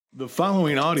The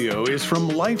following audio is from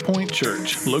Life Point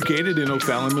Church, located in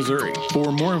O'Fallon, Missouri.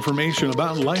 For more information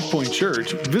about Life Point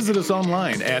Church, visit us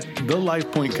online at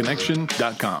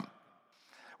thelifepointconnection.com.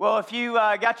 Well, if you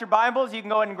got your Bibles, you can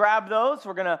go ahead and grab those.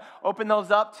 We're going to open those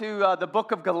up to the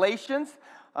book of Galatians.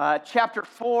 Chapter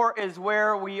 4 is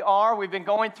where we are. We've been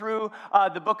going through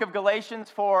the book of Galatians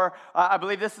for, I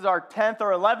believe this is our 10th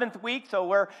or 11th week, so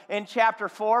we're in chapter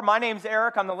 4. My name's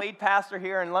Eric. I'm the lead pastor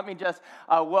here, and let me just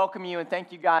welcome you and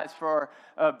thank you guys for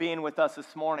being with us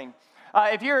this morning.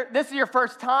 If this is your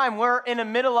first time, we're in the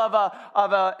middle of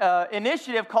a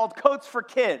initiative called Coats for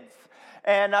Kids.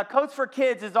 And Coats for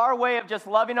Kids is our way of just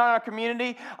loving on our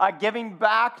community, giving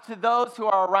back to those who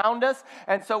are around us.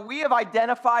 And so we have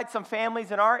identified some families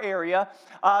in our area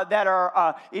that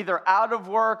are either out of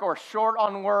work or short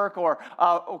on work or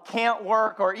can't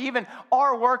work or even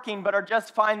are working but are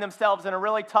just find themselves in a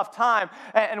really tough time.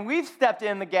 And we've stepped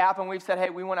in the gap and we've said, hey,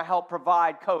 we want to help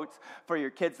provide coats for your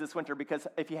kids this winter, because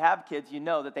if you have kids, you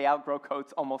know that they outgrow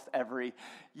coats almost every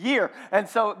year. And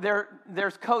so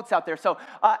there's coats out there. So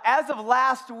as of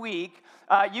last week,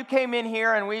 you came in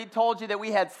here and we told you that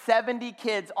we had 70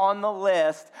 kids on the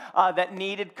list that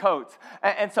needed coats.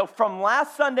 And so from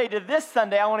last Sunday to this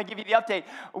Sunday, I want to give you the update.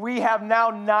 We have now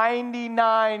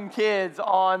 99 kids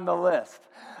on the list.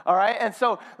 All right, and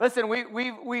so listen, we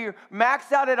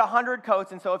maxed out at 100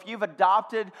 coats, and so if you've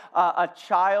adopted a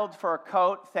child for a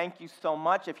coat, thank you so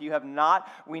much. If you have not,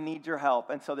 we need your help.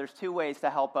 And so there's two ways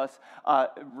to help us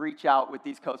reach out with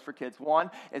these Coats for Kids. One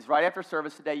is right after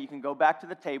service today, you can go back to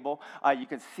the table. You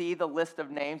can see the list of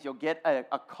names. You'll get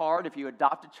a card if you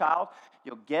adopt a child.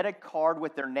 You'll get a card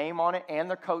with their name on it and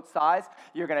their coat size.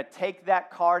 You're going to take that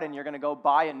card and you're going to go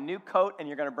buy a new coat and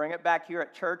you're going to bring it back here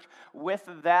at church with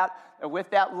that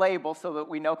label so that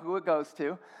we know who it goes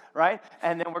to, right?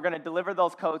 And then we're going to deliver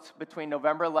those coats between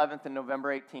November 11th and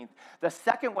November 18th. The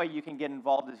second way you can get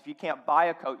involved is if you can't buy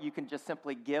a coat, you can just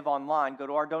simply give online. Go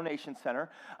to our donation center,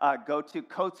 go to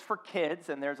Coats for Kids,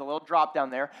 and there's a little drop down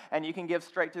there, and you can give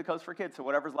straight to the Coats for Kids. So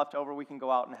whatever's left over, we can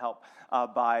go out and help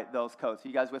buy those coats.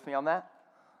 You guys with me on that?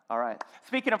 All right.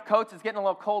 Speaking of coats, it's getting a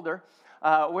little colder.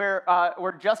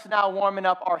 We're just now warming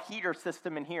up our heater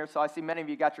system in here, so I see many of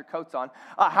you got your coats on.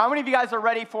 How many of you guys are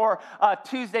ready for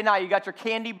Tuesday night? You got your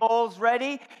candy bowls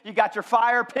ready? You got your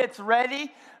fire pits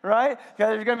ready, right?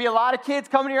 Because there's going to be a lot of kids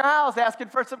coming to your house asking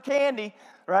for some candy,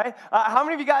 right? How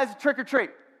many of you guys trick or treat?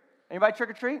 Anybody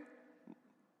trick or treat?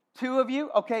 Two of you?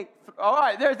 Okay. All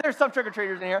right. There's some trick or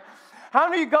treaters in here. How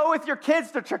many of you go with your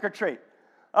kids to trick or treat?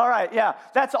 All right, yeah,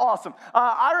 that's awesome.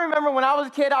 I remember when I was a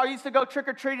kid, I used to go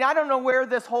trick-or-treating. I don't know where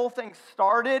this whole thing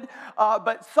started,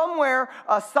 but somewhere,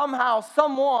 somehow,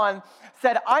 someone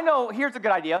said, I know, here's a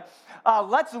good idea.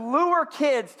 Let's lure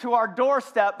kids to our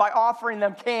doorstep by offering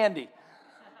them candy.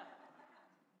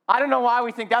 I don't know why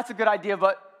we think that's a good idea,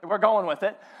 but we're going with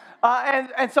it.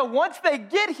 And so once they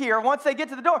get here, once they get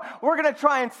to the door, we're going to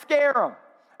try and scare them.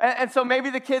 And so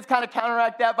maybe the kids kind of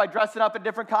counteract that by dressing up in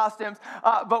different costumes.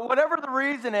 But whatever the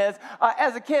reason is,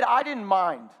 as a kid, I didn't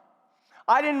mind.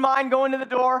 I didn't mind going to the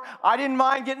door. I didn't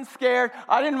mind getting scared.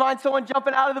 I didn't mind someone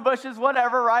jumping out of the bushes,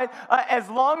 whatever, right? As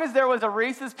long as there was a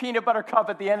Reese's Peanut Butter Cup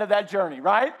at the end of that journey,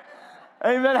 right?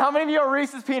 Amen. How many of you are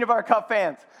Reese's Peanut Butter Cup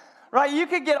fans? Right? You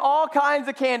could get all kinds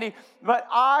of candy, but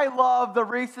I love the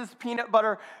Reese's Peanut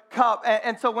Butter Cup.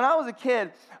 And so when I was a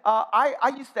kid,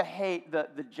 I used to hate the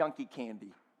junky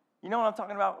candy. You know what I'm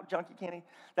talking about, junky candy?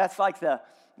 That's like the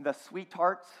Sweet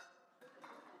Tarts,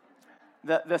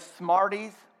 the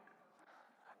Smarties.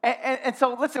 And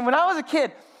so, listen, when I was a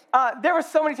kid, there were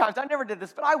so many times, I never did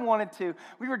this, but I wanted to.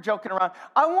 We were joking around.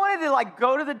 I wanted to,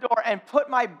 go to the door and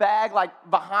put my bag,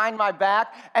 behind my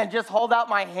back and just hold out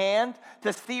my hand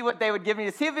to see what they would give me,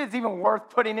 to see if it's even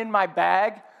worth putting in my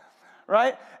bag.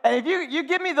 Right? And if you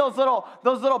give me those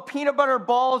little peanut butter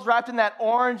balls wrapped in that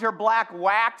orange or black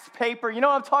wax paper, you know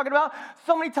what I'm talking about?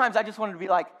 So many times I just wanted to be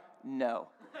like, no.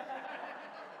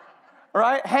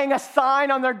 Right? Hang a sign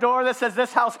on their door that says,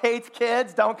 this house hates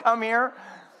kids, don't come here.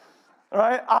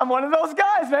 Right? I'm one of those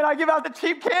guys, man. I give out the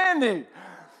cheap candy.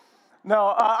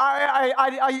 No,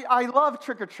 I love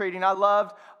trick-or-treating. I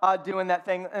loved doing that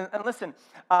thing. And listen,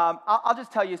 I'll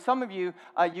just tell you, some of you,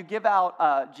 you give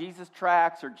out Jesus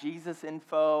tracts or Jesus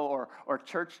info or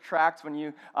church tracts when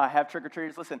you have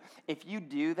trick-or-treaters. Listen, if you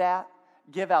do that,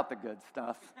 give out the good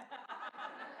stuff,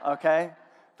 okay?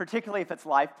 particularly if it's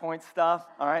Life Point stuff,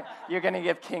 all right? You're going to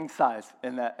give king size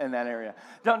in that area.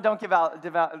 Don't give out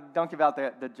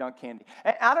the junk candy.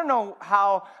 And I don't know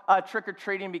how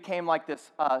trick-or-treating became like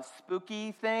this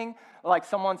spooky thing. Like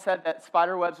someone said that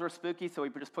spider webs were spooky, so we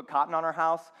just put cotton on our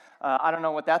house. I don't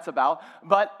know what that's about.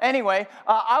 But anyway,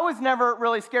 I was never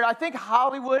really scared. I think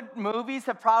Hollywood movies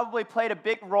have probably played a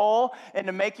big role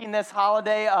into making this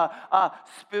holiday a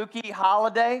spooky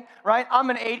holiday, right? I'm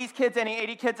an 80s kid. Any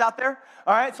 80 kids out there?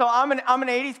 All right, so I'm an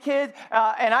 80s kid,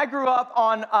 and I grew up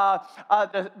on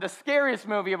the scariest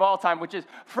movie of all time, which is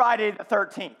Friday the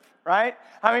 13th. Right?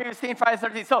 How many of you have seen Friday the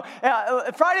 13th? So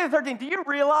Friday the 13th, do you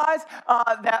realize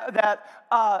that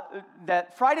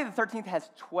Friday the 13th has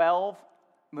 12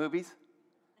 movies?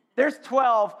 There's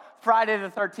 12 Friday the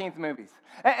 13th movies.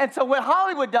 And so what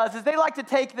Hollywood does is they like to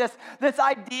take this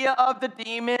idea of the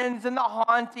demons and the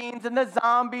hauntings and the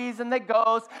zombies and the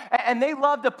ghosts, and they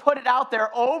love to put it out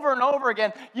there over and over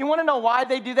again. You want to know why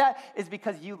they do that? It's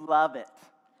because you love it.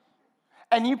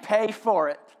 And you pay for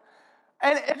it.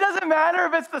 And it doesn't matter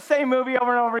if it's the same movie over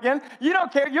and over again. You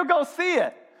don't care. You'll go see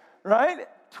it, right?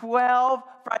 12.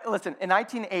 Listen, in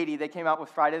 1980, they came out with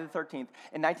Friday the 13th.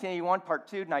 In 1981, part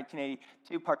 2.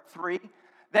 1982, part 3.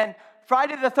 Then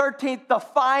Friday the 13th, the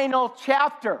final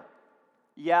chapter.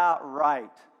 Yeah,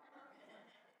 right.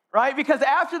 Right? Because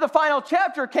after the final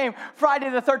chapter came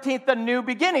Friday the 13th, the new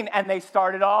beginning. And they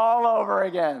started all over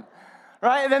again.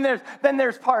 Right? And then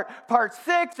there's part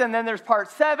 6, and then there's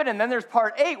part 7, and then there's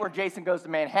part 8 where Jason goes to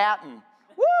Manhattan.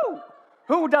 Woo!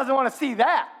 Who doesn't want to see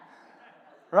that?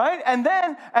 Right? And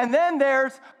then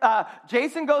there's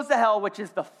Jason Goes to Hell, which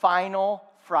is the final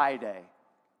Friday.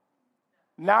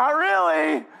 Not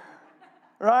really.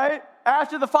 Right?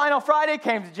 After the final Friday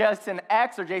came Jason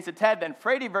X or Jason Ted, then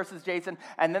Freddy versus Jason,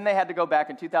 and then they had to go back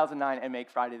in 2009 and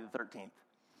make Friday the 13th.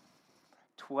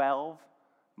 12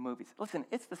 movies. Listen,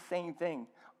 it's the same thing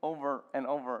over and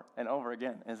over and over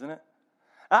again, isn't it?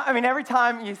 I mean, every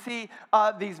time you see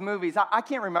these movies, I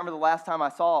can't remember the last time I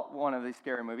saw one of these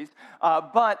scary movies,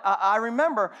 but I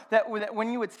remember that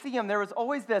when you would see them, there was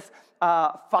always this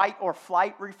fight or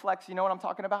flight reflex. You know what I'm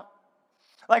talking about?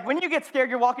 Like when you get scared,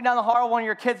 you're walking down the hall, one of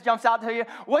your kids jumps out to you.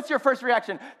 What's your first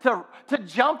reaction? To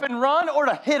jump and run or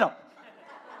to hit them?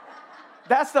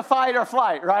 That's the fight or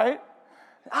flight, right?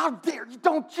 How dare you,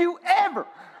 don't you ever,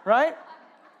 right?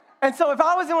 And so if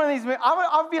I was in one of these movies,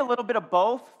 I would be a little bit of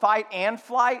both, fight and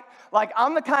flight. Like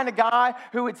I'm the kind of guy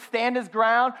who would stand his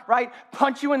ground, right?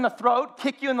 Punch you in the throat,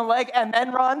 kick you in the leg, and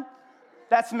then run.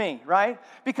 That's me, right?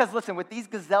 Because listen, with these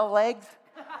gazelle legs,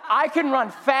 I can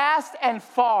run fast and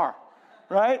far,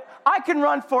 right? I can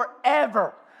run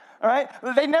forever. All right?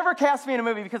 They never cast me in a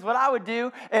movie because what I would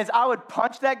do is I would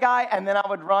punch that guy and then I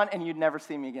would run and you'd never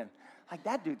see me again. Like,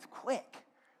 that dude's quick.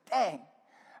 Dang.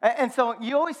 And so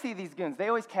you always see these goons. They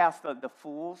always cast the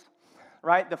fools,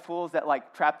 right? The fools that,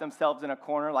 like, trap themselves in a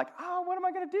corner, like, oh, what am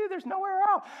I going to do? There's nowhere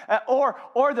out.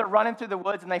 Or they're running through the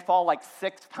woods and they fall, like,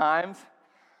 6 times.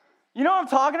 You know what I'm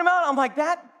talking about? I'm like,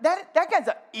 that guy's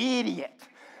an idiot.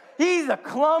 He's a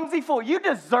clumsy fool. You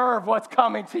deserve what's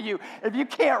coming to you if you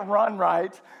can't run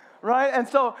right? And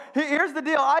so here's the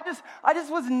deal. I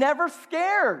just was never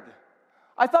scared.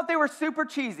 I thought they were super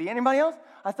cheesy. Anybody else?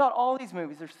 I thought all these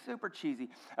movies are super cheesy.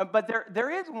 But there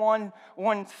is one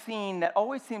scene that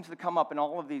always seems to come up in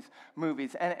all of these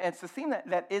movies, and it's the scene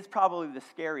that is probably the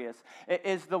scariest. It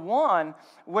is the one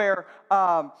where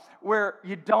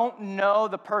you don't know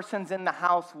the person's in the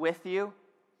house with you.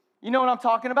 You know what I'm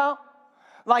talking about?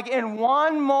 Like in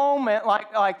one moment,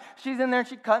 like she's in there,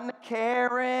 she's cutting the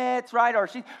carrots, right? Or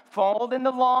she's folding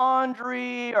the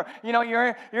laundry, or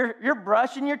you're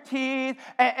brushing your teeth,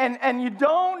 and you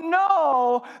don't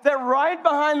know that right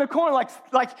behind the corner,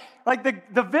 like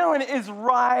the villain is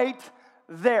right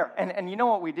there. And you know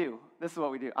what we do? This is what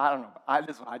we do. I don't know.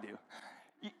 This is what I do.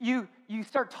 You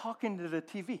start talking to the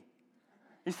TV.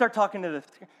 You start talking to the.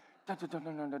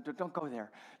 Don't go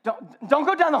there. Don't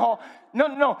go down the hall.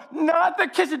 No, not the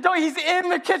kitchen. He's in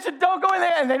the kitchen. Don't go in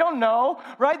there. And they don't know,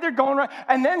 right? They're going right.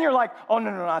 And then you're like, oh,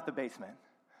 no, not the basement.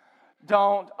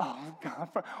 Oh, God.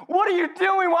 What are you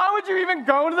doing? Why would you even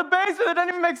go to the basement? It doesn't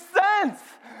even make sense.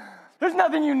 There's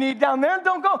nothing you need down there.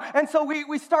 Don't go. And so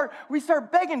we start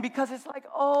begging because it's like,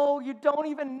 oh, you don't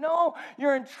even know.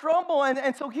 You're in trouble.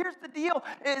 And so here's the deal,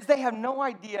 is they have no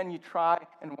idea, and you try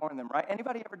and warn them, right?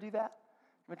 Anybody ever do that?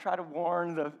 We try to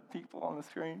warn the people on the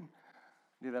screen.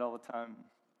 I do that all the time.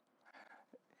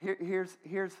 Here's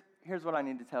what I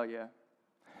need to tell you.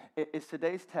 It's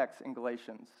today's text in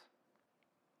Galatians.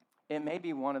 It may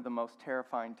be one of the most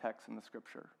terrifying texts in the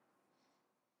Scripture.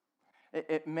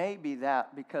 It may be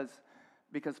that because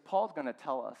Because Paul's going to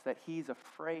tell us that he's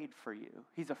afraid for you.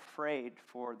 He's afraid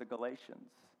for the Galatians.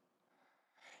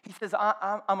 He says,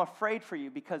 I'm afraid for you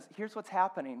because here's what's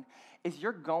happening, is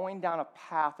you're going down a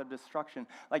path of destruction.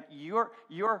 Like you're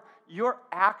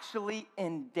actually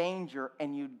in danger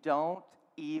and you don't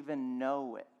even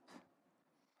know it.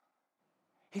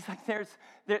 He's like, there's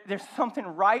something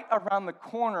right around the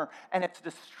corner, and it's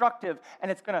destructive,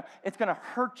 and it's gonna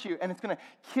hurt you, and it's gonna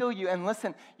kill you. And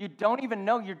listen, you don't even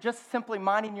know. You're just simply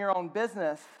minding your own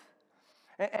business,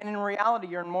 and in reality,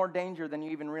 you're in more danger than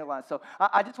you even realize. So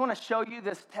I just want to show you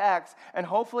this text, and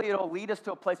hopefully it'll lead us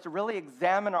to a place to really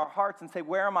examine our hearts and say,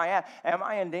 where am I at? Am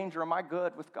I in danger? Am I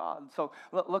good with God? So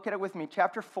look at it with me.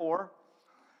 Chapter 4,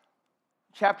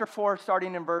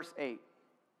 starting in verse 8.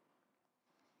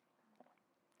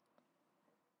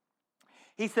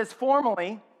 He says,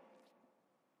 formerly,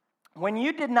 when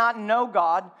you did not know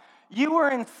God, you were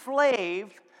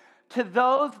enslaved to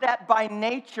those that by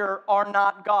nature are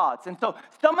not gods. And so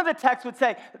some of the texts would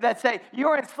say,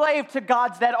 you're enslaved to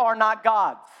gods that are not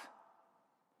gods.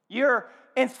 You're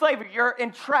enslaved, you're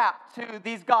entrapped to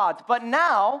these gods. But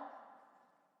now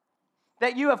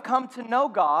that you have come to know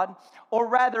God, or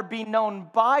rather be known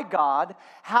by God,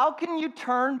 how can you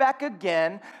turn back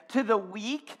again to the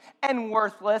weak and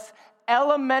worthless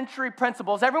elementary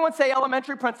principles? Everyone say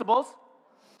elementary principles.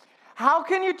 How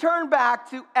can you turn back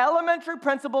to elementary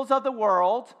principles of the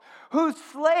world whose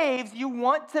slaves you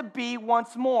want to be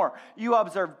once more? You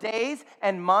observe days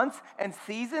and months and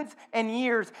seasons and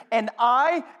years, and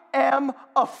I am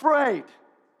afraid.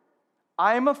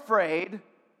 I am afraid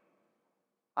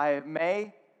I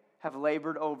may have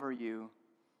labored over you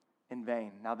in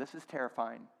vain. Now, this is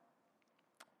terrifying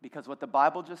because what the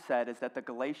Bible just said is that the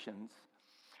Galatians,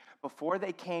 before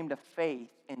they came to faith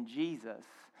in Jesus,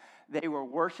 they were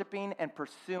worshiping and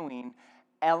pursuing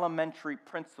elementary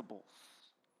principles.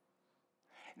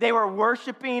 They were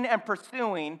worshiping and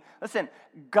pursuing, listen,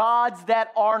 gods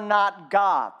that are not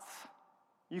gods.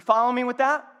 You follow me with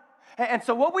that? And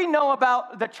so what we know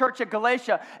about the church at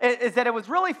Galatia is that it was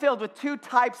really filled with two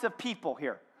types of people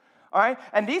here. All right?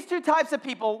 And these two types of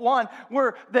people, one,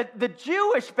 were the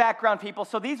Jewish background people.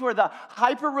 So these were the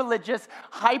hyper-religious,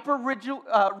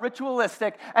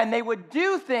 hyper-ritualistic, and they would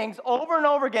do things over and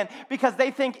over again because they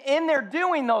think in their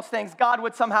doing those things, God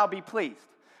would somehow be pleased.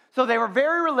 So they were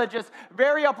very religious,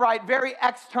 very upright, very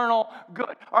external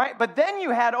good. All right? But then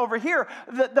you had over here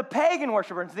the pagan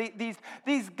worshipers,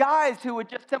 these guys who would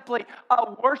just simply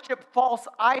worship false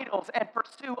idols and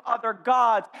pursue other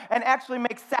gods and actually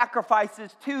make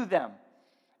sacrifices to them.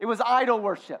 It was idol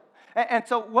worship. And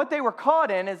so what they were caught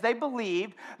in is they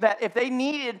believed that if they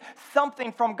needed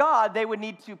something from God, they would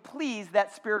need to please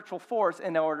that spiritual force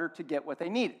in order to get what they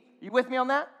needed. You with me on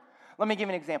that? Let me give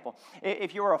you an example.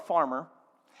 If you were a farmer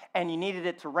and you needed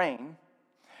it to rain,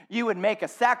 you would make a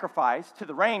sacrifice to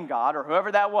the rain god or whoever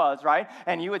that was, right?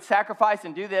 And you would sacrifice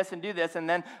and do this, and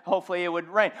then hopefully it would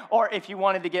rain. Or if you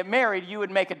wanted to get married, you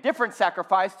would make a different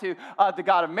sacrifice to the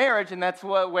god of marriage, and that's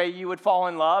what way you would fall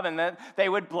in love, and then they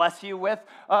would bless you with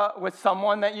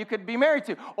someone that you could be married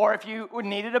to. Or if you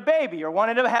needed a baby or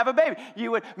wanted to have a baby,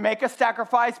 you would make a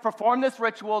sacrifice, perform this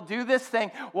ritual, do this thing,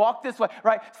 walk this way,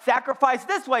 right? Sacrifice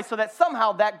this way so that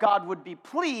somehow that god would be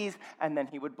pleased, and then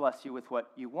he would bless you with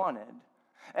what you wanted.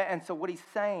 And so what he's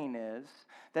saying is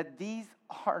that these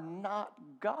are not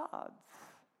gods.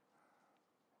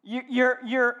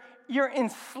 You're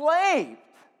enslaved.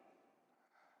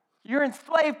 You're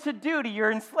enslaved to duty.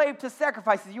 You're enslaved to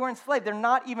sacrifices. You're enslaved. They're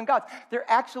not even gods.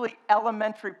 They're actually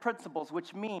elementary principles,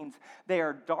 which means they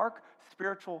are dark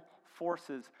spiritual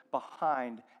forces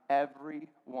behind every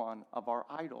one of our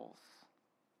idols.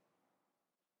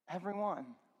 Every one.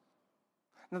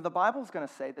 Now, the Bible's going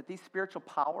to say that these spiritual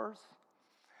powers,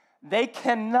 they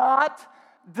cannot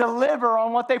deliver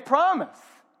on what they promise.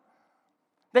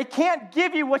 They can't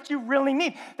give you what you really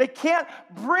need. They can't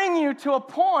bring you to a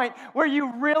point where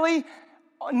you really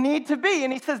need to be.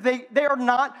 And he says they're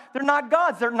not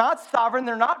gods. They're not sovereign.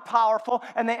 They're not powerful.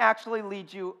 And they actually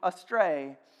lead you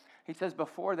astray. He says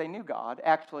before they knew God,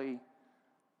 actually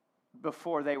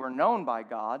before they were known by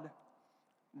God,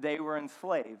 they were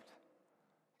enslaved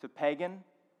to pagan,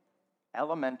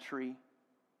 elementary,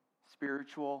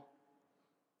 spiritual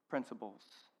principles.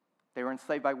 They were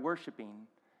enslaved by worshiping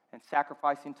and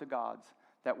sacrificing to gods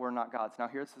that were not gods. Now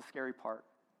here's the scary part.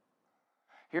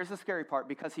 Here's the scary part,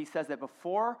 because he says that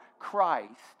before Christ,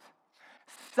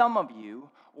 some of you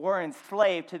were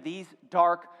enslaved to these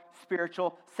dark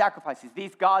spiritual sacrifices,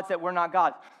 these gods that were not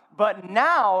gods. But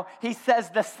now he says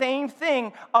the same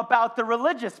thing about the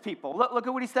religious people. Look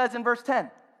at what he says in verse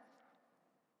 10.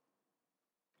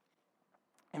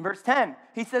 In verse 10,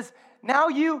 he says, now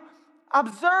you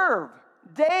observe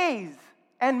days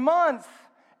and months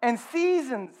and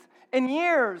seasons and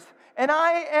years, and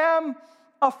I am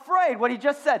afraid. What he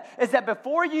just said is that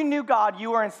before you knew God,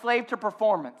 you were enslaved to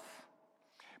performance.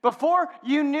 Before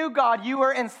you knew God, you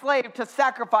were enslaved to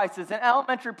sacrifices and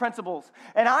elementary principles.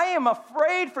 And I am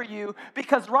afraid for you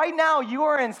because right now you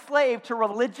are enslaved to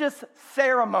religious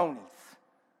ceremonies.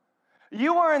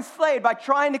 You are enslaved by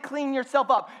trying to clean yourself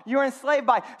up. You're enslaved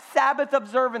by Sabbath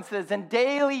observances and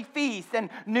daily feasts and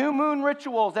new moon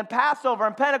rituals and Passover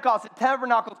and Pentecost and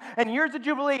tabernacles and years of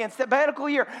Jubilee and sabbatical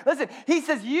year. Listen, he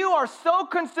says you are so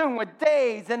consumed with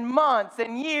days and months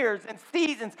and years and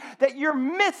seasons that you're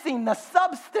missing the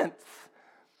substance.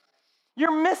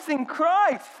 You're missing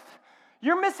Christ.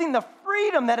 You're missing the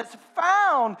freedom that is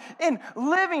found in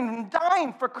living and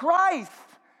dying for Christ.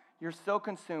 You're so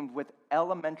consumed with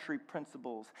elementary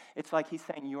principles. It's like he's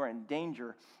saying you're in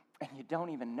danger and you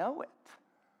don't even know it.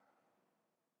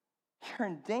 You're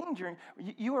in danger.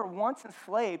 You were once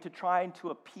enslaved to trying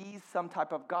to appease some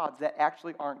type of gods that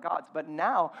actually aren't gods. But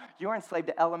now you're enslaved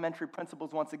to elementary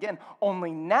principles once again.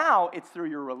 Only now it's through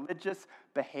your religious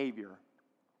behavior.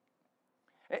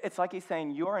 It's like he's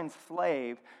saying you're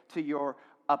enslaved to your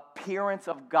appearance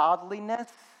of godliness,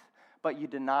 but you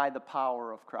deny the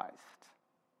power of Christ.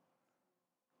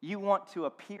 You want to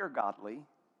appear godly,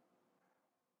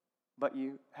 but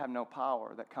you have no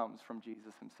power that comes from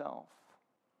Jesus himself.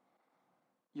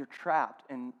 You're trapped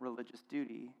in religious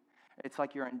duty. It's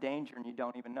like you're in danger and you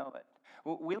don't even know it.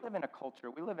 We live in a culture,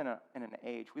 we live in an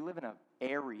age, we live in an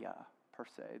area, per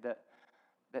se,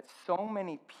 that so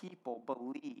many people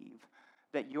believe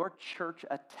that your church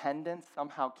attendance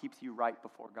somehow keeps you right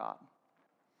before God.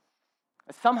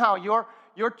 Somehow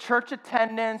your church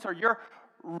attendance or your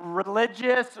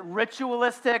religious,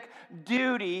 ritualistic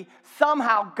duty,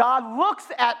 somehow God looks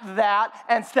at that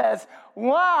and says,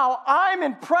 wow, I'm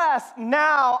impressed,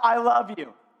 now I love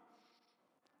you.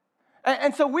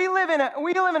 And so we live in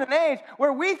an age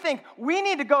where we think we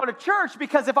need to go to church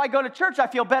because if I go to church, I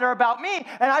feel better about me,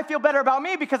 and I feel better about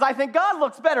me because I think God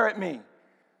looks better at me.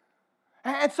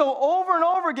 And so over and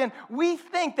over again, we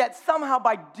think that somehow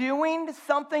by doing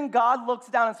something, God looks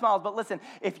down and smiles. But listen,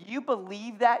 if you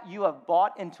believe that, you have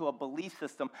bought into a belief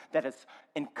system that is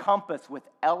encompassed with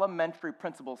elementary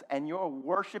principles, and you're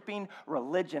worshiping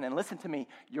religion. And listen to me,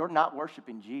 you're not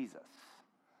worshiping Jesus.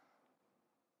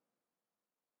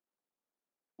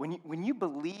 When you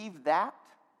believe that,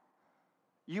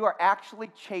 you are actually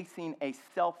chasing a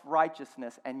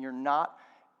self-righteousness, and you're not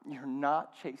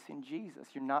chasing Jesus.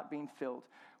 You're not being filled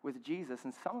with Jesus.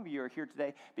 And some of you are here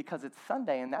today because it's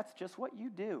Sunday, and that's just what you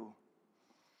do.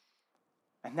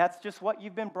 And that's just what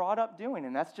you've been brought up doing,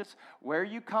 and that's just where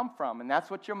you come from, and that's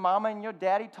what your mama and your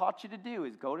daddy taught you to do,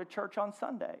 is go to church on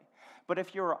Sunday. But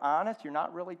if you're honest, you're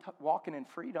not really walking in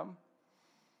freedom.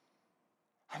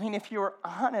 I mean, if you're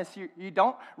honest, you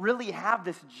don't really have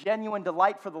this genuine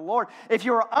delight for the Lord. If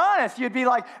you were honest, you'd be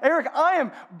like, Eric, I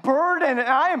am burdened and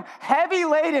I am heavy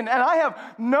laden and I have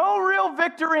no real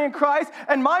victory in Christ,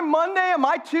 and my Monday and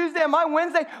my Tuesday and my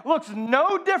Wednesday looks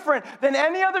no different than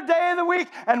any other day of the week,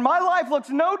 and my life looks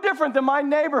no different than my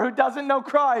neighbor who doesn't know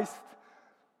Christ.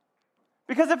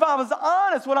 Because if I was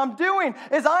honest, what I'm doing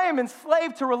is I am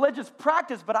enslaved to religious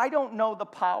practice, but I don't know the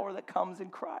power that comes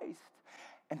in Christ.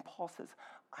 And Paul says,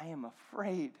 I am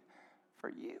afraid for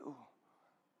you.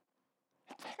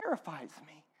 It terrifies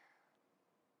me.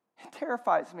 It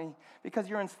terrifies me because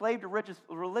you're enslaved to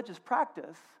religious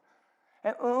practice.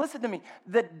 And listen to me,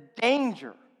 the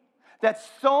danger that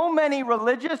so many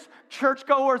religious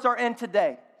churchgoers are in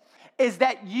today is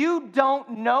that you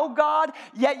don't know God,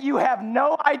 yet you have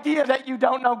no idea that you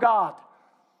don't know God.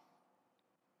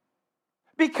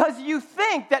 Because you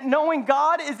think that knowing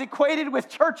God is equated with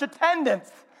church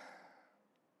attendance.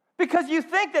 Because you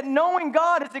think that knowing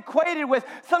God is equated with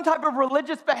some type of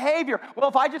religious behavior. Well,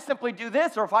 if I just simply do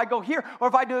this, or if I go here, or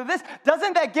if I do this,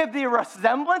 doesn't that give the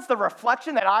resemblance, the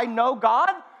reflection that I know God?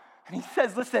 And he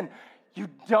says, listen, you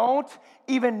don't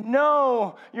even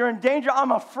know you're in danger.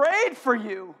 I'm afraid for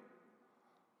you.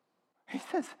 He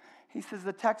says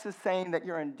the text is saying that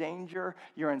you're in danger,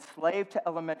 you're enslaved to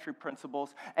elementary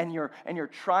principles, and you're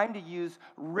trying to use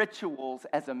rituals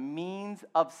as a means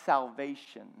of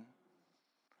salvation.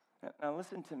 Now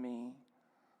listen to me,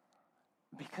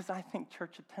 because I think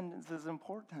church attendance is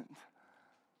important.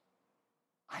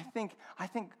 I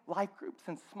think life groups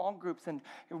and small groups and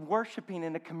worshiping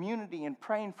in a community and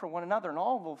praying for one another and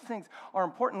all of those things are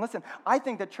important. Listen, I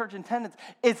think that church attendance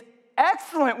is an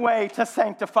excellent way to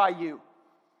sanctify you.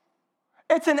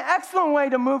 It's an excellent way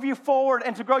to move you forward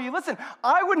and to grow you. Listen,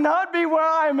 I would not be where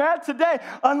I'm at today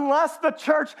unless the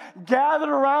church gathered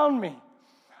around me.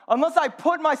 Unless I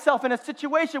put myself in a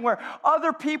situation where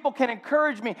other people can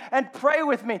encourage me and pray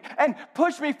with me and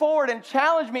push me forward and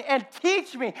challenge me and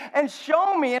teach me and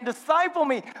show me and disciple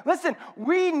me. Listen,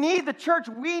 we need the church.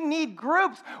 We need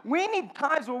groups. We need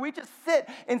times where we just sit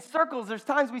in circles. There's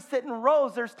times we sit in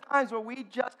rows. There's times where we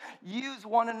just use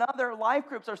one another. Life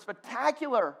groups are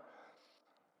spectacular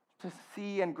to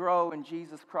see and grow in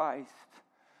Jesus Christ.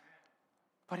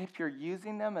 But if you're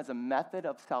using them as a method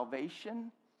of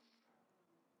salvation,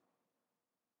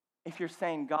 if you're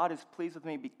saying God is pleased with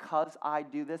me because I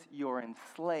do this, you're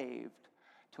enslaved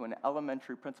to an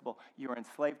elementary principle. You're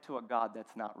enslaved to a God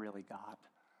that's not really God.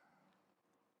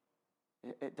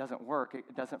 It doesn't work.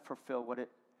 It doesn't fulfill what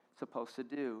it's supposed to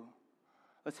do.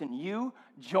 Listen, you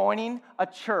joining a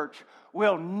church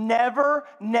will never,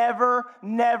 never,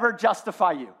 never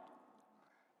justify you.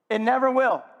 It never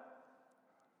will.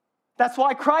 That's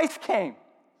why Christ came.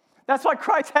 That's why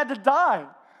Christ had to die.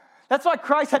 That's why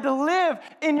Christ had to live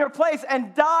in your place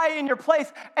and die in your place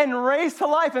and raise to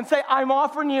life and say, I'm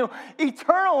offering you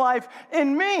eternal life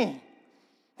in me.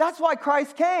 That's why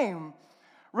Christ came.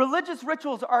 Religious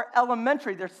rituals are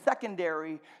elementary. They're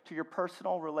secondary to your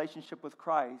personal relationship with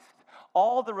Christ.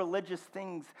 All the religious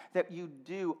things that you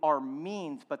do are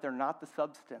means, but they're not the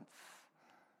substance.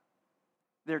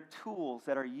 They're tools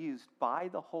that are used by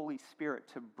the Holy Spirit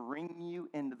to bring you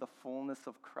into the fullness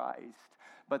of Christ,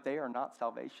 but they are not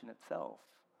salvation itself.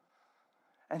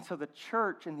 And so the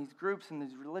church and these groups and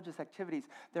these religious activities,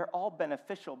 they're all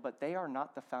beneficial, but they are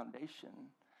not the foundation.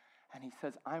 And he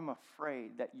says, I'm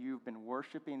afraid that you've been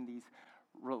worshiping these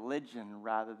religion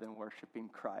rather than worshiping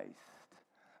Christ.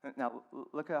 Now,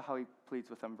 look at how he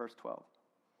pleads with them, verse 12.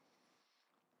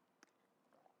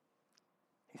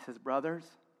 He says, brothers,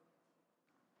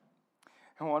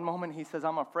 in one moment he says,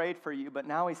 I'm afraid for you, but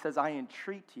now he says, I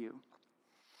entreat you.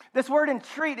 This word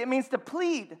entreat, it means to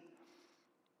plead.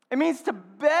 It means to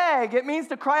beg. It means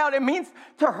to cry out. It means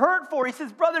to hurt for. He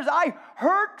says, brothers, I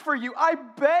hurt for you. I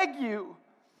beg you.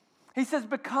 He says,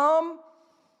 become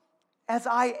as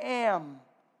I am,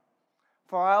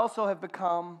 for I also have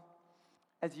become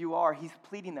as you are. He's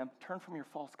pleading them, turn from your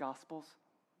false gospels.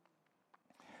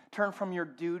 Turn from your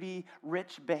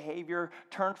duty-rich behavior.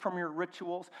 Turn from your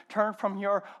rituals. Turn from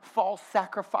your false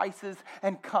sacrifices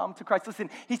and come to Christ. Listen,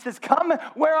 he says, come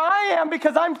where I am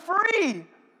because I'm free.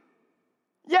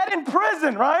 Yet in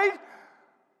prison, right?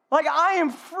 Like I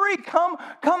am free. Come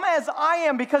as I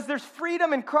am because there's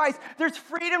freedom in Christ. There's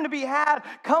freedom to be had.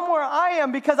 Come where I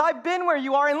am because I've been where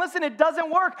you are. And listen, it doesn't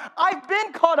work. I've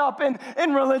been caught up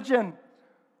in religion.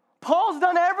 Paul's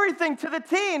done everything to the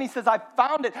T, and he says, I've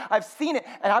found it, I've seen it,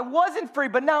 and I wasn't free,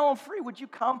 but now I'm free. Would you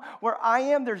come where I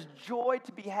am? There's joy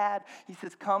to be had. He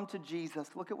says, come to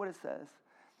Jesus. Look at what it says.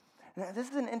 Now,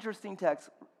 this is an interesting text.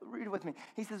 Read it with me.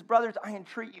 He says, brothers, I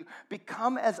entreat you,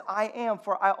 become as I am,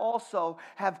 for I also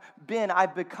have been,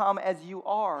 I've become as you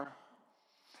are.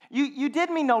 You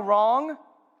did me no wrong.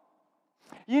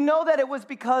 You know that it was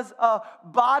because of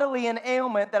bodily an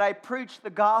ailment that I preached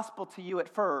the gospel to you at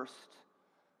first.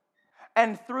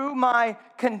 And through my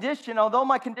condition, although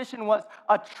my condition was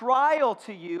a trial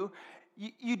to you,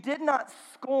 you did not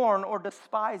scorn or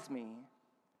despise me,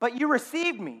 but you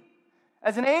received me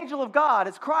as an angel of God,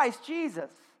 as Christ Jesus.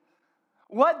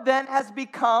 What then has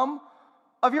become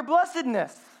of your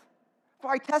blessedness?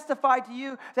 For I testify to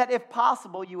you that if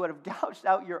possible, you would have gouged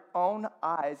out your own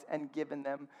eyes and given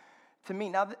them to me.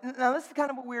 Now this is kind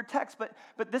of a weird text,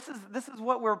 but this is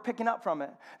what we're picking up from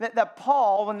it. That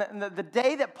Paul, when the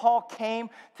day that Paul came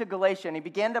to Galatia and he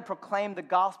began to proclaim the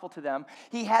gospel to them,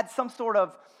 he had some sort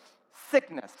of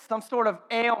sickness, some sort of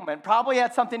ailment, probably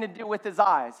had something to do with his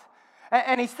eyes.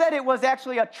 And he said it was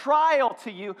actually a trial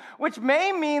to you, which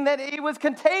may mean that it was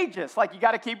contagious. Like, you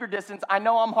got to keep your distance. I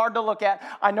know I'm hard to look at.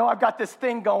 I know I've got this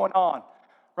thing going on,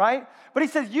 right? But he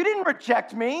says, you didn't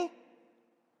reject me.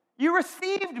 You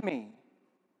received me.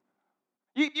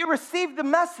 You received the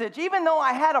message. Even though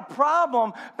I had a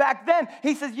problem back then,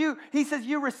 he says you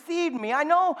received me. I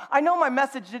know my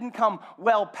message didn't come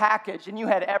well packaged, and you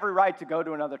had every right to go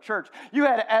to another church. You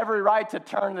had every right to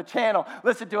turn the channel,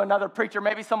 listen to another preacher,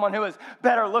 maybe someone who is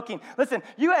better looking. Listen,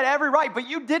 you had every right, but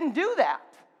you didn't do that.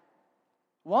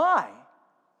 Why?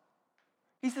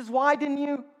 He says, why didn't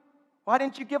you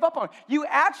give up on me? You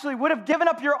actually would have given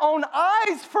up your own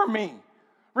eyes for me.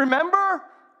 Remember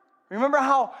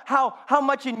how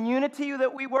much in unity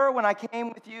that we were when I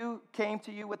came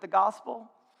to you with the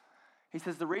gospel? He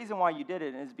says the reason why you did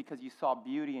it is because you saw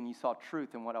beauty and you saw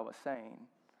truth in what I was saying.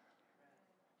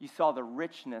 You saw the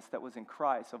richness that was in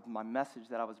Christ of my message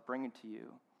that I was bringing to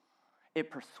you. It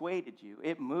persuaded you.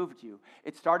 It moved you.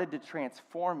 It started to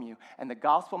transform you. And the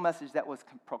gospel message that was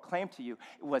proclaimed to you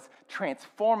was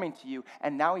transforming to you.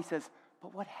 And now he says,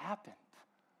 but what happened?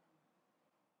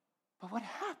 But what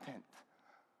happened?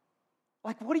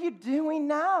 Like, what are you doing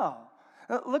now?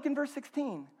 Look in verse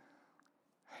 16.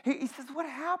 He says, what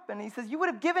happened? He says, you would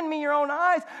have given me your own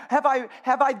eyes. Have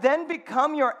I then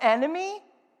become your enemy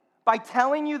by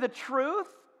telling you the truth?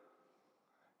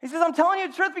 He says, I'm telling you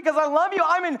the truth because I love you.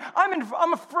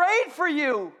 I'm afraid for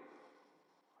you.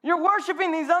 You're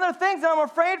worshiping these other things, and I'm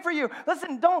afraid for you.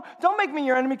 Listen, don't make me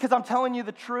your enemy because I'm telling you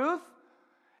the truth.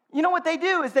 You know what they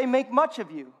do is they make much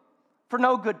of you for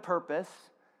no good purpose.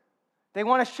 They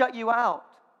want to shut you out,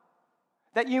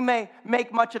 that you may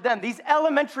make much of them. These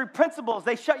elementary principles,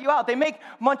 they shut you out. They make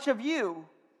much of you.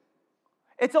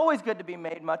 It's always good to be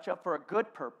made much of for a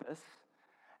good purpose.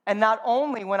 And not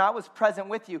only when I was present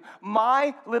with you,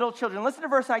 my little children, listen to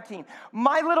verse 19,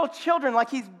 my little children, like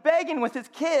he's begging with his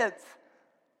kids,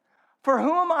 for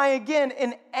whom I again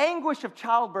in anguish of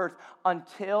childbirth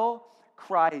until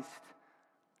Christ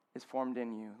is formed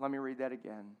in you. Let me read that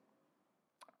again.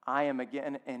 I am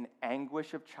again in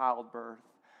anguish of childbirth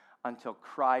until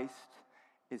Christ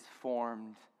is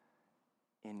formed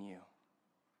in you.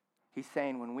 He's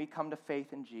saying when we come to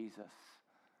faith in Jesus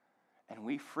and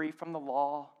we free from the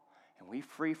law and we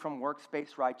free from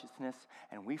works-based righteousness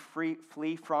and we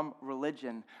flee from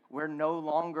religion, we're no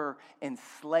longer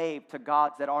enslaved to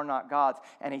gods that are not gods.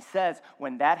 And he says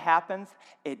when that happens,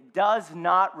 it does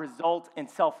not result in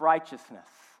self-righteousness.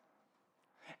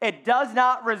 It does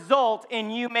not result in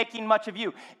you making much of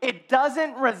you. It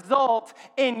doesn't result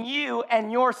in you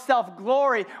and your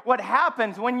self-glory. What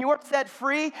happens when you're set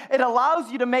free, it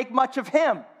allows you to make much of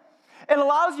him. It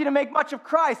allows you to make much of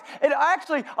Christ. It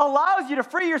actually allows you to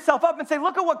free yourself up and say,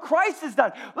 look at what Christ has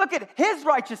done. Look at his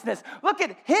righteousness. Look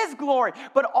at his glory.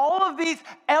 But all of these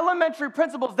elementary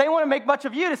principles, they want to make much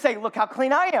of you to say, look how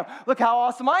clean I am. Look how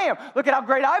awesome I am. Look at how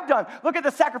great I've done. Look at the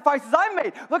sacrifices I've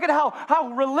made. Look at how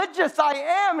religious I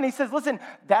am. And he says, listen,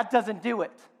 that doesn't do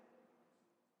it.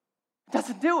 It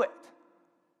doesn't do it.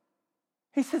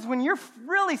 He says, when you're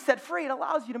really set free, it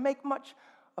allows you to make much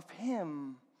of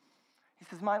him. He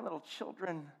says, my little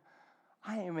children,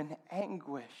 I am in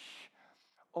anguish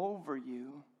over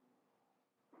you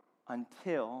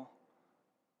until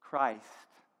Christ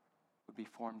would be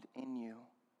formed in you.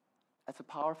 That's a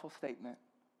powerful statement.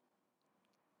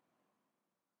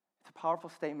 It's a powerful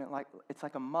statement. It's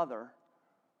like a mother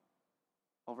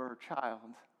over her child.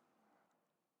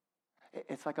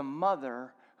 It's like a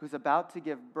mother who's about to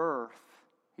give birth,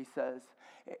 he says.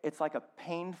 It's like a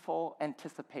painful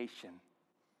anticipation.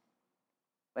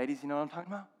 Ladies, you know what I'm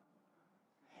talking about?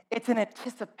 It's an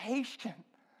anticipation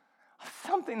of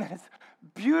something that is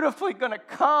beautifully going to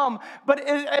come, but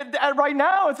right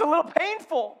now it's a little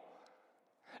painful.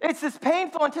 It's this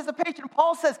painful anticipation.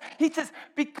 Paul says,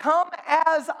 become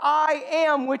as I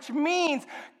am, which means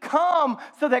come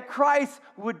so that Christ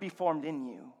would be formed in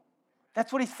you.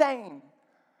 That's what he's saying.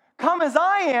 Come as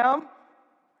I am,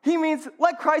 he means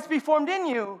let Christ be formed in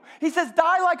you. He says,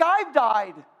 die like I've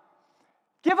died.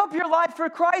 Give up your life for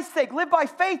Christ's sake. Live by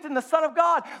faith in the Son of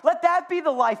God. Let that be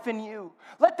the life in you.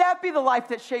 Let that be the life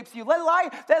that shapes you. Let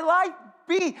that life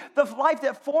be the life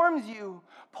that forms you.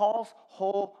 Paul's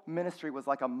whole ministry was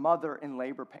like a mother in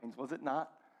labor pains, was it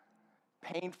not?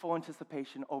 Painful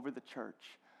anticipation over the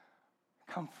church.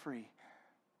 Come free.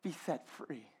 Be set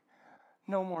free.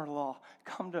 No more law.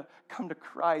 Come to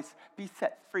Christ. Be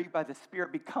set free by the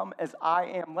Spirit. Become as I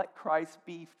am. Let Christ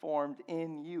be formed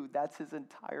in you. That's his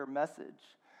entire message.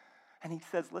 And he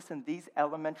says, listen, these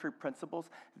elementary principles,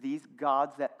 these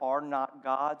gods that are not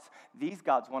gods, these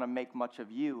gods want to make much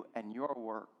of you and your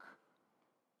work.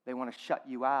 They want to shut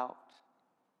you out.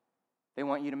 They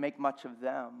want you to make much of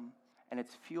them. And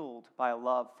it's fueled by a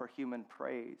love for human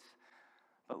praise.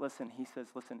 But listen, he says,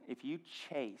 if you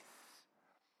chase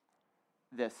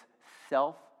this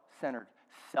self-centered,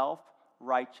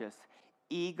 self-righteous,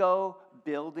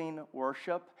 ego-building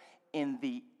worship, in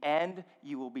the end,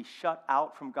 you will be shut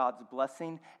out from God's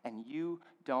blessing, and you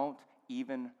don't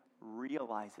even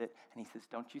realize it. And he says,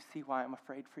 don't you see why I'm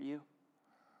afraid for you?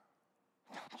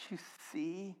 Don't you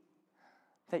see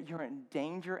that you're in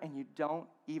danger and you don't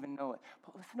even know it?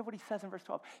 But listen to what he says in verse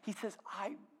 12. He says,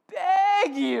 I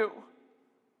beg you.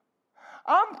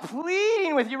 I'm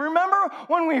pleading with you. Remember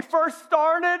when we first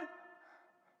started?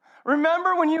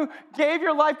 Remember when you gave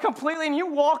your life completely and you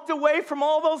walked away from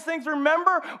all those things?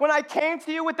 Remember when I came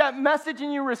to you with that message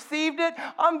and you received it?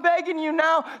 I'm begging you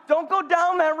now, don't go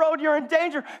down that road. You're in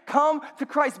danger. Come to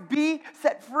Christ. Be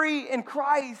set free in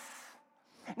Christ.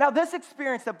 Now, this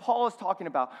experience that Paul is talking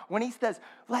about, when he says,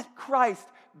 let Christ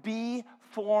be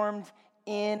formed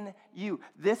in you,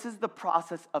 this is the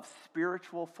process of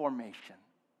spiritual formation.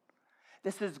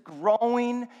 This is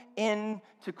growing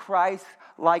into Christ's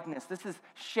likeness. This is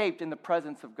shaped in the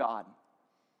presence of God.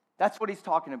 That's what he's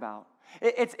talking about.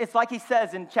 It's like he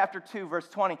says in chapter 2, verse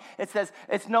 20. It says,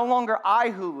 it's no longer I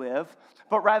who live,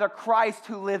 but rather Christ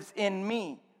who lives in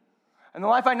me. And the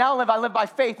life I now live, I live by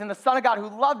faith in the Son of God who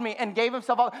loved me and gave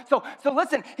himself up. So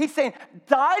listen, he's saying,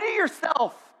 die to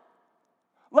yourself.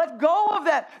 Let go of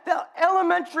the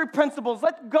elementary principles.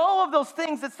 Let go of those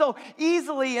things that so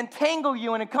easily entangle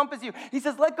you and encompass you. He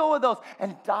says, let go of those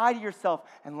and die to yourself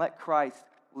and let Christ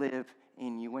live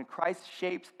in you. When Christ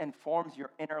shapes and forms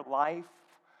your inner life,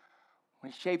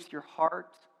 when he shapes your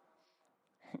heart,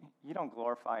 you don't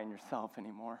glorify in yourself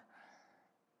anymore.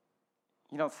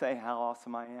 You don't say, how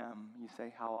awesome I am. You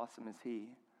say, how awesome is he?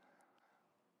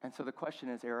 And so the question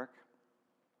is, Eric,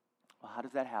 well, how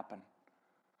does that happen?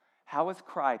 How is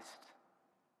Christ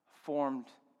formed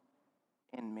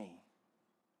in me?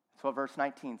 That's what verse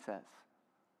 19 says.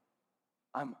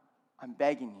 I'm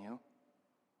begging you,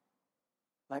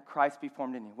 let Christ be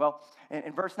formed in you. Well,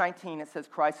 in verse 19, it says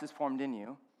Christ is formed in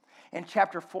you. In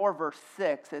chapter 4, verse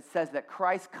 6, it says that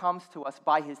Christ comes to us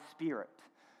by his Spirit.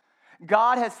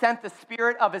 God has sent the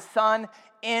Spirit of his Son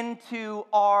into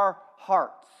our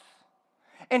hearts.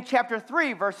 In chapter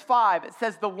 3, verse 5, it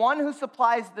says, the one who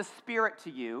supplies the Spirit to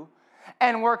you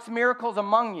and works miracles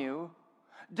among you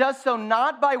does so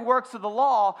not by works of the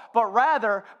law, but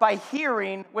rather by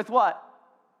hearing with what?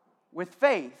 With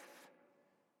faith.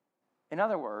 In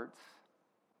other words,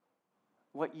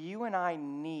 what you and I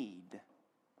need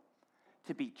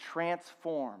to be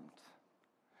transformed,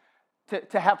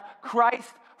 to have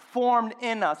Christ formed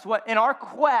in us. What in our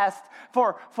quest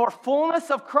for fullness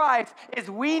of Christ is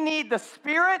we need the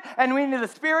Spirit, and we need the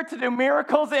Spirit to do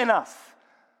miracles in us.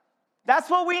 That's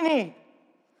what we need.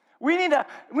 We need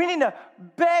to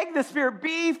beg the Spirit,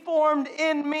 be formed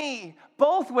in me.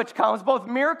 Both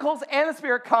miracles and the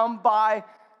Spirit come by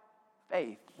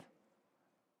faith.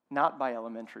 Not by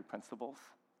elementary principles.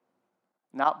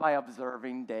 Not by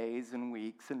observing days and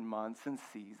weeks and months and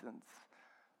seasons.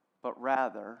 But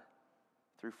rather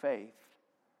through faith.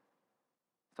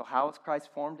 So how is Christ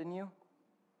formed in you?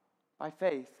 By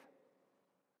faith.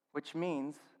 Which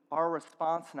means our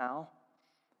response now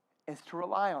is to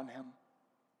rely on him,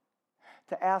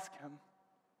 to ask him,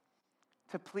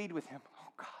 to plead with him.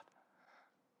 Oh God,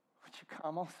 would you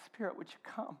come? Oh Spirit, would you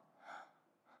come?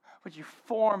 Would you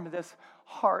form this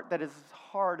heart that is as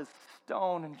hard as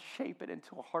stone and shape it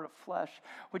into a heart of flesh?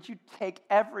 Would you take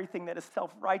everything that is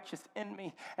self-righteous in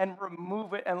me and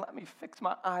remove it and let me fix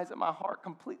my eyes and my heart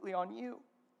completely on you?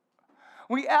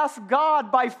 We ask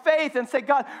God by faith and say,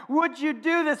 God, would you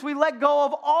do this? We let go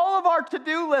of all of our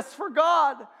to-do lists for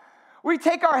God. We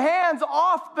take our hands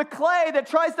off the clay that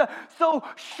tries to so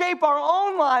shape our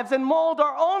own lives and mold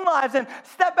our own lives and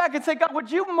step back and say, God,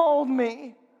 would you mold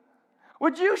me?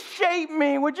 Would you shape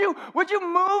me? Would you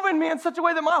move in me in such a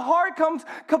way that my heart comes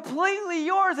completely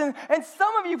yours? And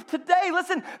some of you today,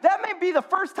 listen, that may be the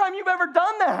first time you've ever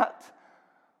done that.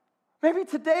 Maybe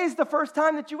today's the first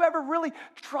time that you ever really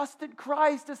trusted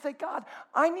Christ to say, God,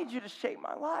 I need you to shape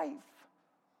my life.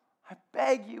 I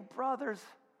beg you, brothers,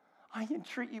 I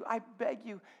entreat you, I beg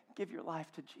you, give your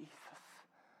life to Jesus.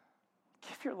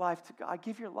 Give your life to God.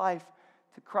 Give your life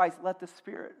to Christ. Let the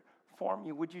Spirit form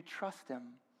you. Would you trust him?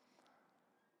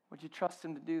 Would you trust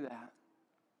him to do that?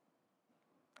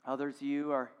 Others,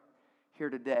 you are here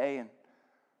today, and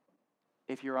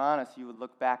if you're honest, you would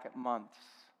look back at months,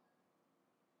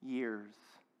 years,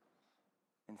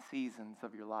 and seasons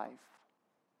of your life.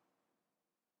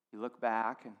 You look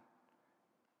back and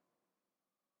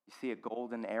you see a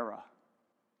golden era.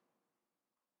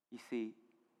 You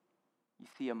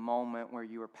see a moment where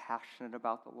you were passionate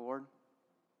about the Lord.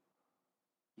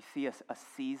 You see a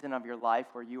season of your life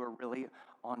where you were really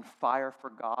on fire for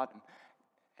God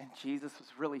and Jesus was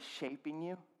really shaping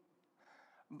you.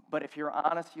 But if you're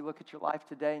honest, you look at your life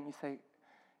today and you say,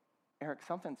 Eric,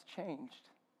 something's changed.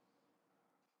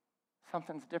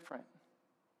 Something's different.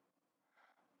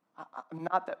 I'm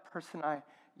not that person I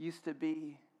used to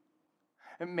be.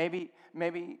 And maybe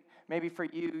for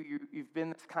you've been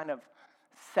this kind of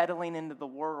settling into the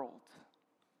world.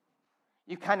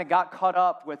 You kind of got caught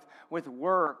up with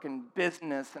work and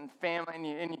business and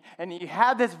family, and you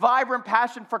had this vibrant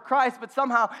passion for Christ, but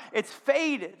somehow it's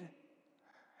faded.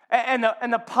 And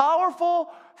the powerful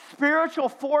spiritual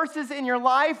forces in your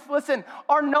life, listen,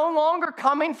 are no longer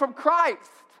coming from Christ.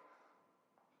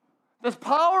 Those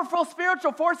powerful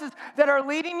spiritual forces that are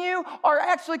leading you are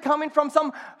actually coming from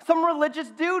some religious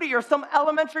duty or some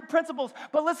elementary principles.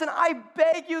 But listen, I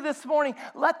beg you this morning,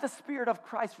 let the Spirit of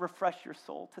Christ refresh your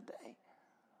soul today.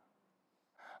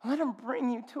 Let him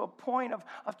bring you to a point of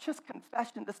just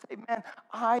confession to say, man,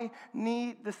 I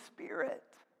need the Spirit.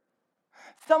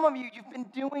 Some of you, you've been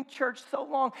doing church so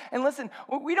long. And listen,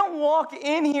 we don't walk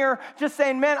in here just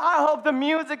saying, man, I hope the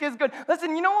music is good.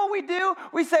 Listen, you know what we do?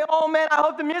 We say, oh, man, I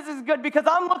hope the music is good because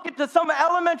I'm looking to some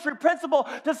elementary principle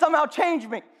to somehow change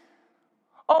me.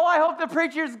 Oh, I hope the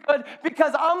preacher is good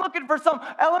because I'm looking for some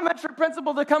elementary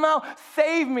principle to come out,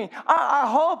 save me. I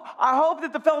hope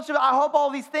that the fellowship, I hope all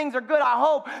these things are good. I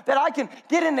hope that I can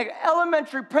get in the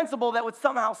elementary principle that would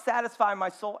somehow satisfy my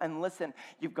soul. And listen,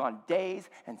 you've gone days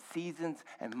and seasons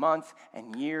and months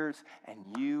and years, and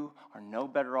you are no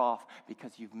better off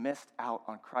because you've missed out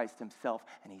on Christ himself.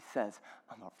 And he says,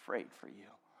 I'm afraid for you.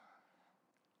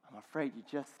 I'm afraid you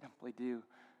just simply do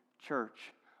church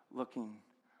looking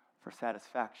for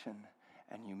satisfaction,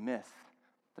 and you miss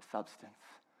the substance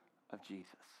of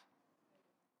Jesus.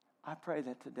 I pray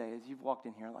that today, as you've walked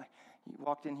in here, like you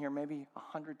walked in here maybe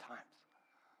 100 times,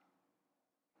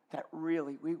 that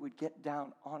really we would get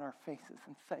down on our faces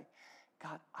and say,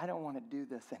 God, I don't want to do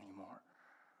this anymore.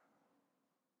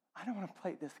 I don't want to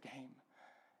play this game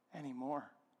anymore.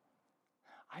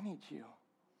 I need you,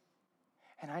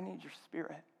 and I need your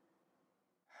Spirit,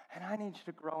 and I need you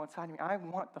to grow inside of me. I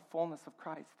want the fullness of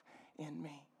Christ in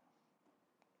me.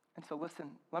 And so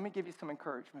listen, let me give you some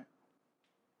encouragement.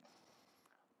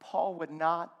 Paul would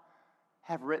not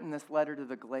have written this letter to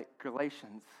the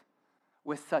Galatians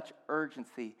with such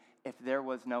urgency if there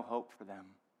was no hope for them.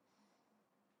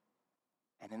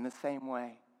 And in the same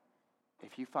way,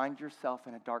 if you find yourself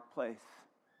in a dark place,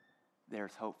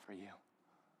 there's hope for you.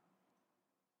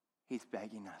 He's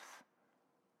begging us,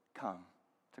 come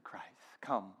to Christ.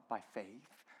 Come by faith.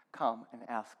 Come and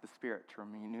ask the Spirit to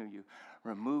renew you.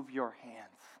 Remove your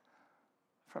hands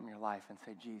from your life and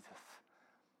say, Jesus,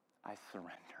 I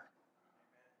surrender.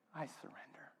 I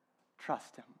surrender.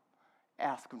 Trust him.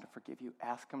 Ask him to forgive you.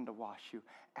 Ask him to wash you.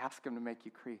 Ask him to make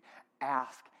you clean.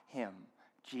 Ask him,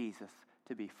 Jesus,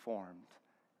 to be formed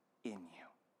in you.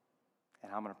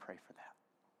 And I'm going to pray for that.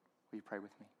 Will you pray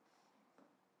with me?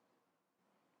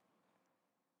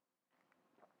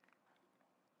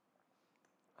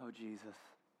 Oh, Jesus.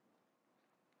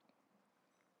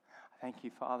 Thank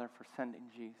you, Father, for sending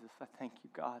Jesus. I thank you,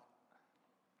 God,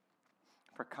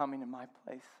 for coming in my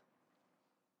place.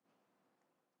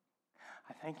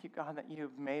 I thank you, God, that you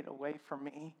have made a way for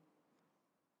me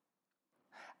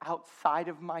outside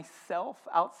of myself,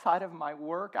 outside of my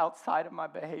work, outside of my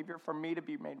behavior, for me to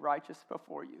be made righteous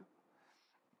before you.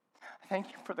 I thank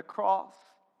you for the cross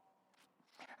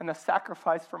and the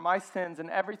sacrifice for my sins and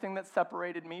everything that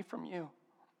separated me from you.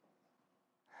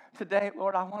 Today,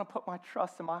 Lord, I want to put my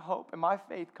trust and my hope and my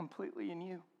faith completely in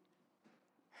you.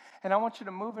 And I want you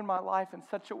to move in my life in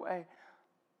such a way.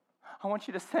 I want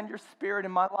you to send your Spirit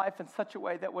in my life in such a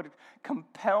way that would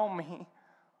compel me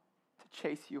to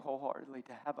chase you wholeheartedly,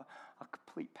 to have a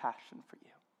complete passion for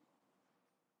you.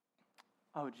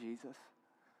 Oh, Jesus,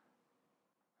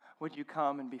 would you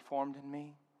come and be formed in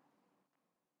me?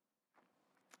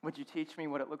 Would you teach me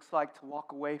what it looks like to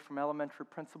walk away from elementary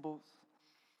principles?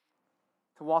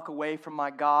 To walk away from my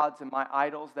gods and my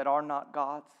idols that are not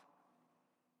gods.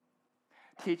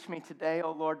 Teach me today,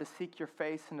 oh Lord, to seek your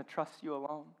face and to trust you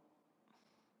alone.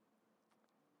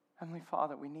 Heavenly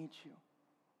Father, we need you.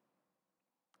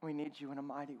 We need you in a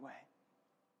mighty way.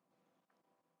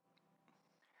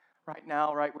 Right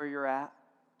now, right where you're at,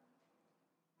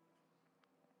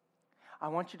 I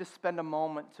want you to spend a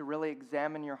moment to really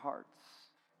examine your hearts.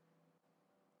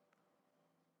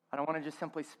 I don't want to just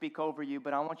simply speak over you,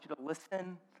 but I want you to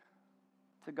listen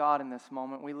to God in this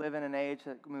moment. We live in an age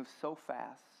that moves so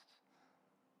fast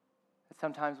that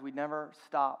sometimes we never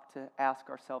stop to ask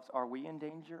ourselves, are we in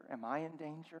danger? Am I in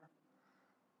danger?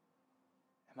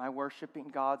 Am I worshiping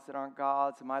gods that aren't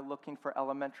gods? Am I looking for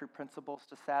elementary principles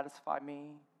to satisfy me?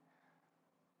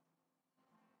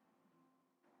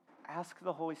 Ask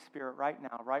the Holy Spirit right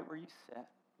now, right where you sit,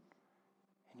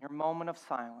 in your moment of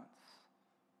silence,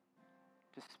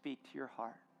 to speak to your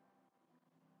heart.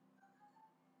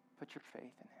 Put your faith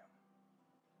in him.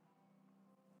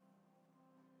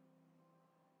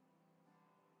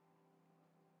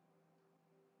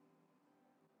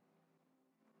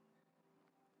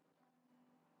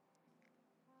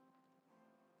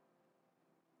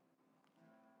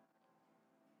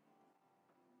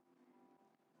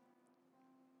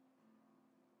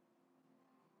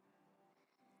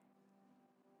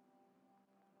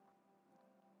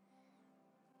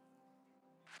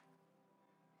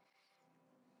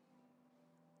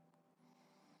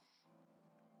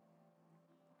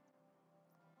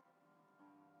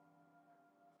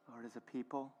 Lord, as a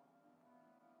people,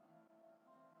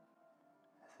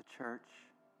 as a church,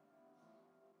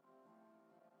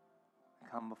 we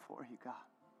come before you, God.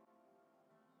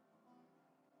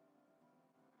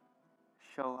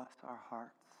 Show us our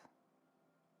hearts.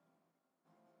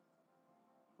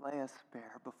 Lay us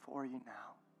bare before you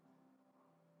now.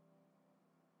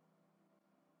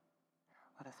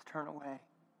 Let us turn away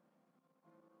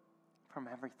from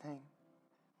everything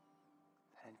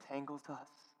that entangles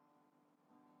us,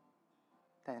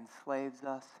 that enslaves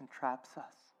us and traps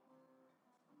us.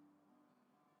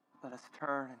 Let us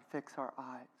turn and fix our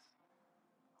eyes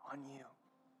on you.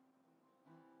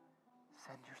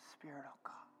 Send your Spirit, oh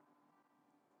God.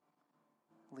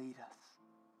 Lead us,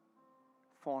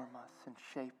 form us, and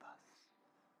shape us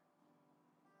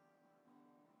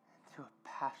into a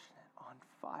passionate, on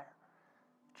fire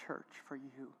church for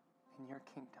you in your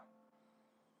kingdom.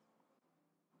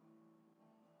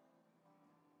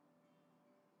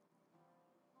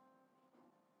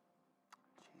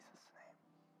 In Jesus' name.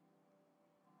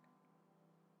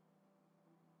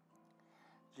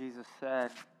 Jesus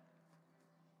said,